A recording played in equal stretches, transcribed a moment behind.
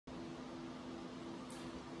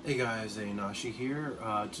Hey guys, Nashi here.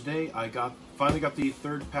 Today I finally got the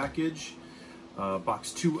third package,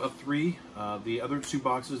 box 2 of 3. The other 2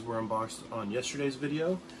 boxes were unboxed on yesterday's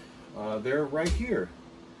video. They're right here.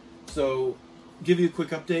 So, give you a quick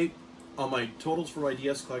update on my totals for my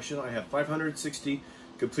DS collection. I have 560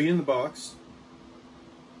 complete in the box,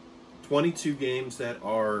 22 games that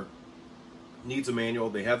needs a manual.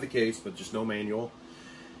 They have the case, but just no manual.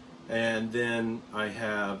 And then I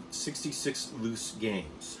have 66 loose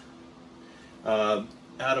games. Out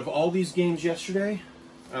of all these games yesterday,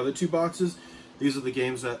 out of the 2 boxes, these are the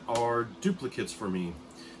games that are duplicates for me.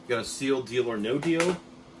 I got a Sealed Deal or No Deal,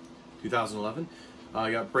 2011.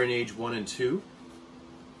 I got Brain Age 1 and 2.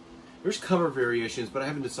 There's cover variations, but I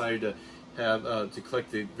haven't decided to have to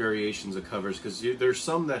collect the variations of covers, because there's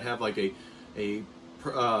some that have like a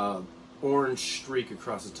orange streak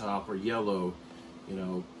across the top or yellow. You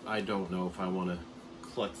know, I don't know if I want to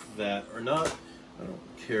collect that or not. I don't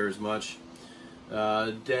care as much.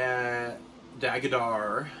 Dagadar.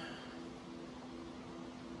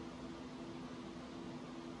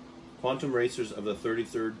 Quantum Racers of the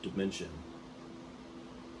 33rd Dimension.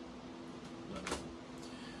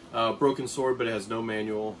 Broken Sword, but it has no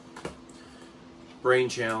manual. Brain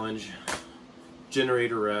Challenge.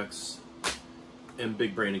 Generator X. And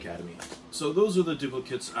Big Brain Academy. So those are the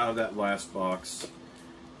duplicates out of that last box.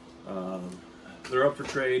 They're up for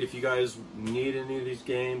trade. If you guys need any of these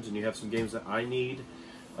games and you have some games that I need,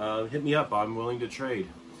 hit me up. I'm willing to trade.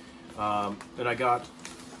 And I got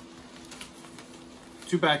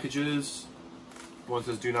 2 packages. One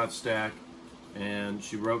says do not stack, and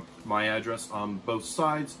she wrote my address on both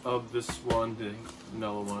sides of this one, the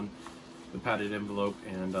vanilla one, the padded envelope,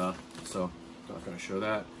 and so I'm not going to show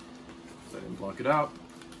that because I didn't block it out.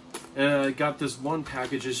 And I got this one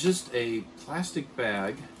package. It's just a plastic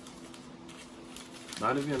bag,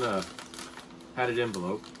 not even a padded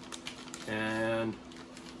envelope, and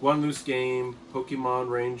 1 loose game, Pokemon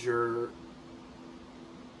Ranger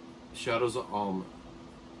Shadows of Alma.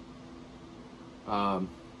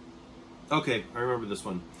 Okay, I remember this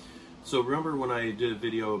one. So remember when I did a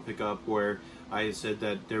video pickup where I said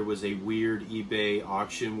that there was a weird eBay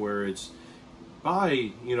auction where it's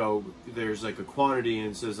there's like a quantity and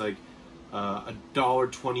it says like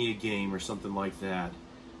 $1.20 a game or something like that.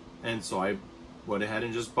 And so I went ahead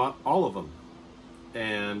and just bought all of them.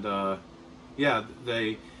 And yeah,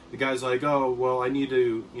 the guy's like, oh, well, I need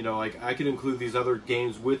to, like, I could include these other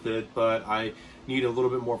games with it, but I need a little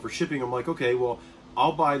bit more for shipping. I'm like, okay, well,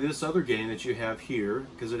 I'll buy this other game that you have here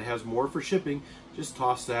because it has more for shipping. Just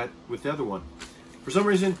toss that with the other one. For some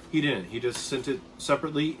reason, he didn't. He just sent it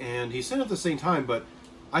separately, and he sent it at the same time, but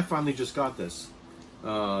I finally just got this.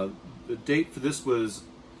 The date for this was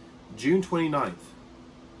June 29th.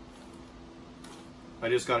 I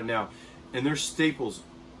just got it now. And there's staples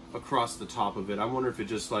across the top of it. I wonder if it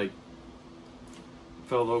just, like,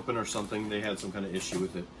 fell open or something. They had some kind of issue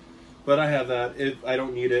with it. But I have that. I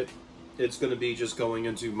don't need it. It's going to be just going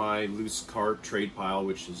into my loose cart trade pile,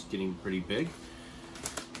 which is getting pretty big.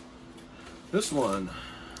 This one.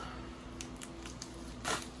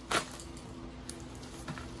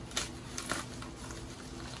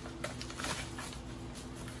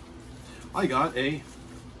 I got she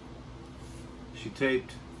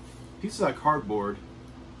taped pieces of cardboard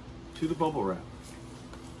to the bubble wrap.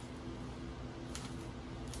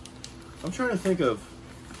 I'm trying to think of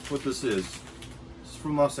what this is. This is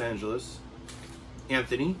from Los Angeles.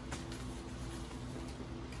 Anthony.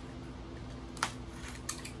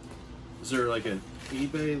 Is there like an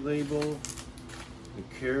eBay label? A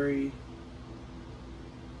carry?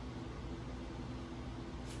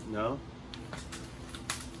 No?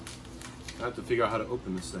 I have to figure out how to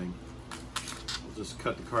open this thing. I'll just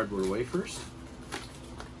cut the cardboard away first.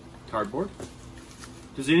 Cardboard?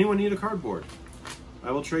 Does anyone need a cardboard?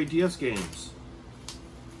 I will trade DS games.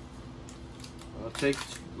 I'll take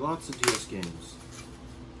lots of DS games.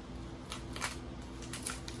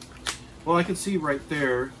 Well, I can see right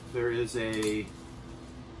there, there is a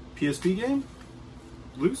PSP game,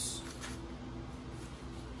 loose.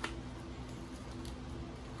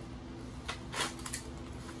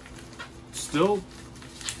 Still,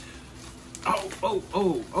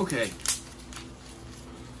 oh, okay.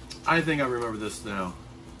 I think I remember this now.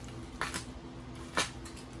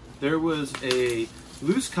 There was a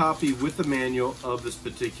loose copy with the manual of this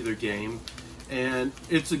particular game, and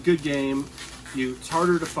it's a good game. It's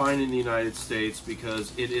harder to find in the United States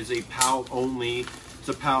because it is a PAL only. It's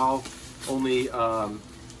a PAL only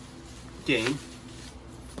game.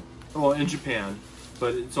 Well, in Japan,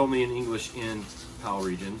 but it's only in English in PAL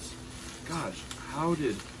regions. Gosh, how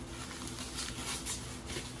did...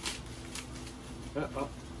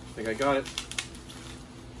 I think I got it.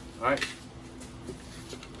 All right.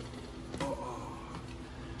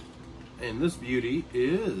 And this beauty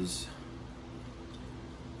is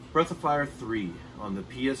Breath of Fire 3 on the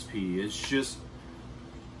PSP. It's just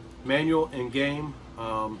manual and game.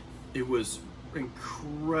 It was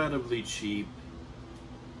incredibly cheap.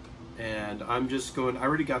 And I'm just going, I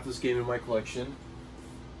already got this game in my collection.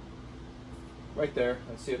 Right there,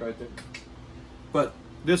 I see it right there. But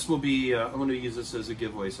this will be, I'm going to use this as a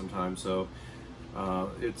giveaway sometime. So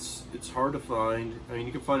it's hard to find. I mean,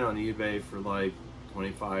 you can find it on eBay for like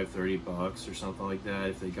 25, 30 bucks or something like that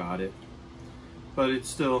if they got it. But it's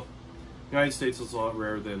still, United States is a lot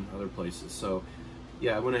rarer than other places. So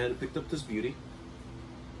yeah, I went ahead and picked up this beauty.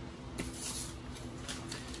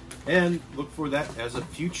 And look for that as a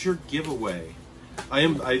future giveaway. I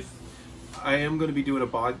am going to be doing a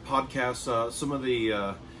podcast. Some of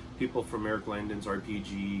the people from Eric Landon's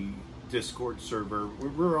RPG Discord server,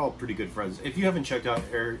 we're all pretty good friends. If you haven't checked out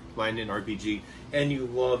Eric Landon RPG and you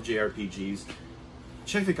love JRPGs,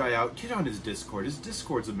 check the guy out. Get on his Discord. His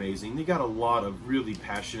Discord's amazing. They got a lot of really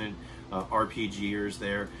passionate RPGers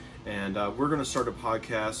there. And we're going to start a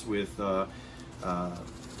podcast with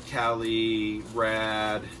Callie,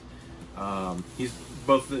 Rad. He's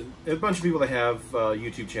both a bunch of people that have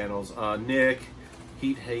YouTube channels. Nick,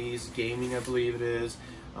 Heat Haze Gaming, I believe it is.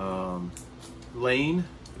 Lane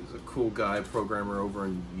is a cool guy, programmer over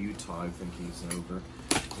in Utah. I think he's over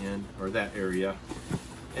in, or that area.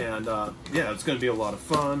 And yeah, it's going to be a lot of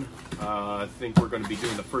fun. I think we're going to be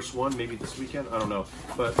doing the first one maybe this weekend. I don't know,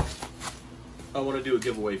 but I want to do a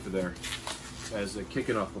giveaway for there as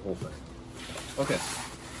kicking off the whole thing. Okay.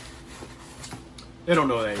 They don't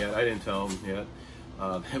know that yet. I didn't tell them yet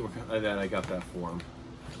that I got that for them.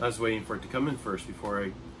 I was waiting for it to come in first before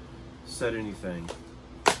I said anything.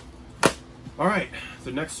 All right,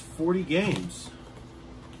 the next 40 games.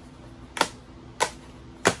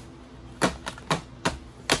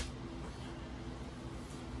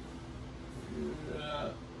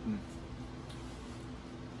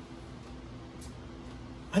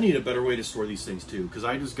 I need a better way to store these things too, because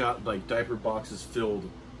I just got like diaper boxes filled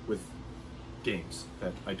with games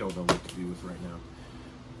that I don't know what to do with right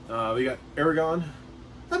now. We got Aragon.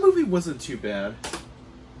 That movie wasn't too bad.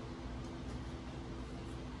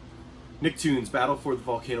 Nicktoons Battle for the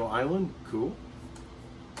Volcano Island. Cool.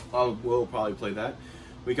 We'll probably play that.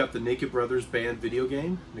 We got the Naked Brothers Band video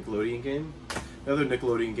game, Nickelodeon game. Another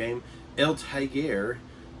Nickelodeon game. El Tiger,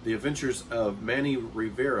 The Adventures of Manny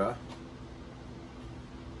Rivera.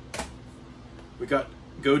 We got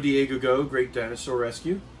Go Diego Go, Great Dinosaur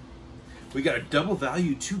Rescue. We got a double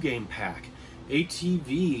value 2-game pack.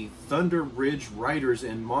 ATV, Thunder Ridge Riders,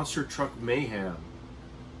 and Monster Truck Mayhem.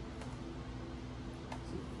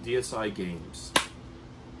 DSi Games.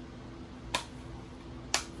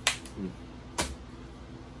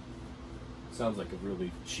 Sounds like a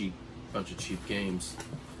really cheap, bunch of cheap games.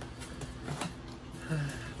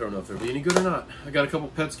 Don't know if they'll be any good or not. I got a couple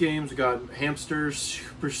Pets games. We got Hamsters,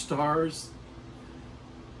 Superstars.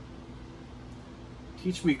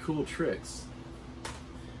 Teach Me Cool Tricks.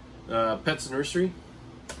 Pets Nursery.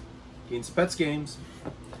 Getting some Pets games.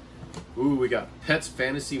 Ooh, we got Pets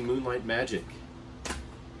Fantasy Moonlight Magic.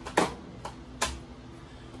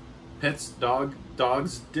 Pets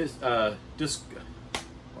Dogs Disco.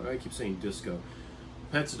 Why do I keep saying disco?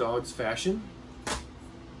 Pets Dogs Fashion.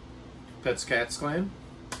 Pets Cats Clan.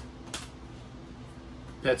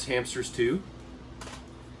 Pets Hamsters 2.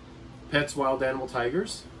 Pets Wild Animal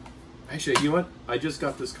Tigers. Actually, you know what? I just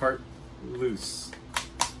got this cart loose.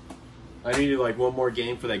 I needed like one more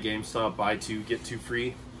game for that GameStop buy 2 get 2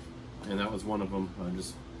 free, and that was one of them. I'm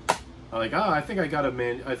like, I think I got a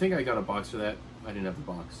box for that. I didn't have the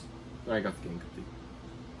box. I got the game complete.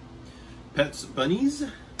 Pets Bunnies.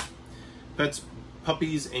 Pets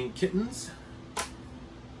Puppies and Kittens.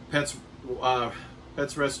 Pets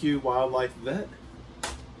Rescue Wildlife Vet.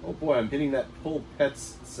 Oh boy, I'm hitting that whole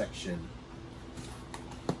pets section.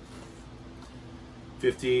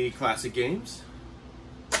 50 classic games.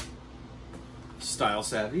 Style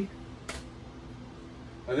Savvy.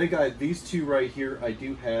 I think these two right here I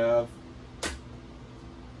do have.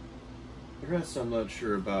 The rest I'm not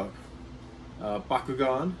sure about.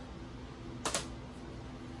 Bakugan.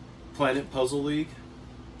 Planet Puzzle League.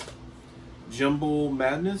 Jumble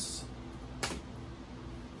Madness.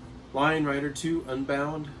 Lion Rider 2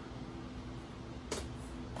 Unbound.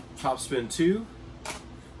 Top Spin 2.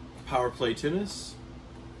 Power Play Tennis.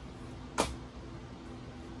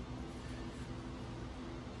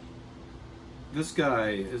 This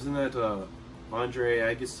guy, isn't that Andre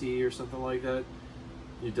Agassi or something like that?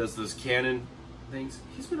 He does those cannon things.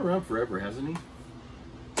 He's been around forever, hasn't he?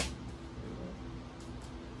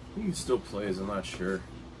 He still plays, I'm not sure.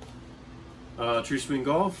 True Swing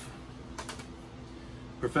Golf.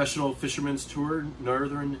 Professional Fisherman's Tour,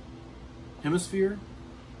 Northern Hemisphere.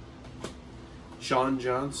 Sean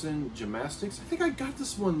Johnson Gymnastics. I think I got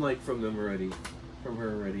this one like from her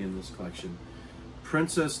already in this collection.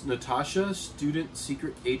 Princess Natasha, Student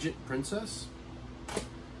Secret Agent Princess.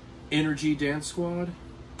 Energy Dance Squad.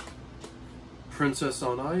 Princess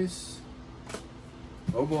on Ice.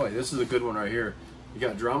 Oh boy, this is a good one right here. You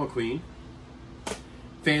got Drama Queen.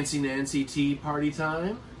 Fancy Nancy Tea Party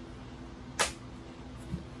Time.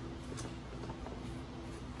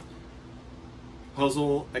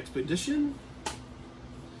 Puzzle Expedition.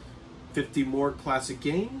 50 More Classic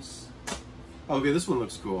Games. Okay, this one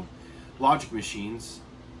looks cool. Logic Machines.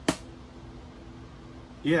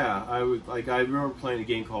 Yeah, I remember playing a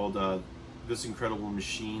game called This Incredible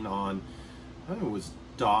Machine on, I think it was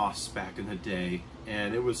DOS back in the day,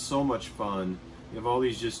 and it was so much fun. You have all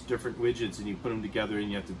these just different widgets, and you put them together, and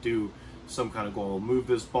you have to do some kind of goal. Move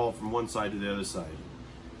this ball from one side to the other side.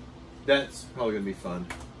 That's probably going to be fun.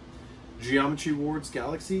 Geometry Wars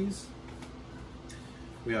Galaxies.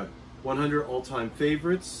 We have 100 All-Time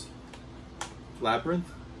Favorites.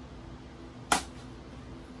 Labyrinth.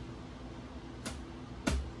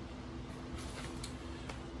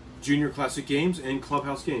 Junior Classic Games and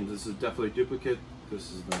Clubhouse Games. This is definitely a duplicate.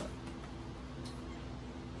 This is not.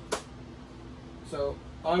 So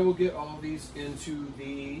I will get all these into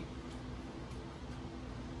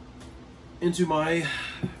my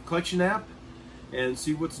collection app and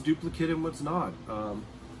see what's duplicate and what's not.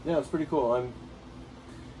 Yeah, it's pretty cool.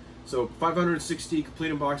 So 560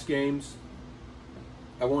 complete in box games.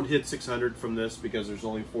 I won't hit 600 from this because there's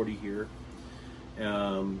only 40 here.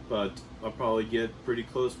 But I'll probably get pretty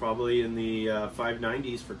close, probably in the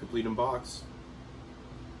 590s for complete in box.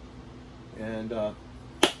 And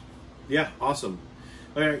yeah, awesome.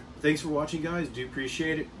 All right, thanks for watching, guys. Do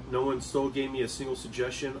appreciate it. No one still gave me a single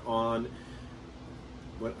suggestion on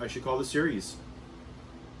what I should call the series.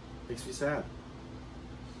 Makes me sad.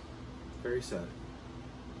 Very sad.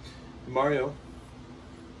 Mario,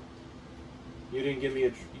 you didn't give me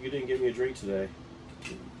a drink today.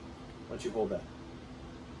 Why don't you hold that?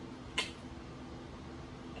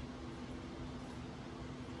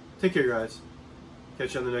 Take care, guys.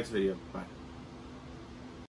 Catch you on the next video. Bye.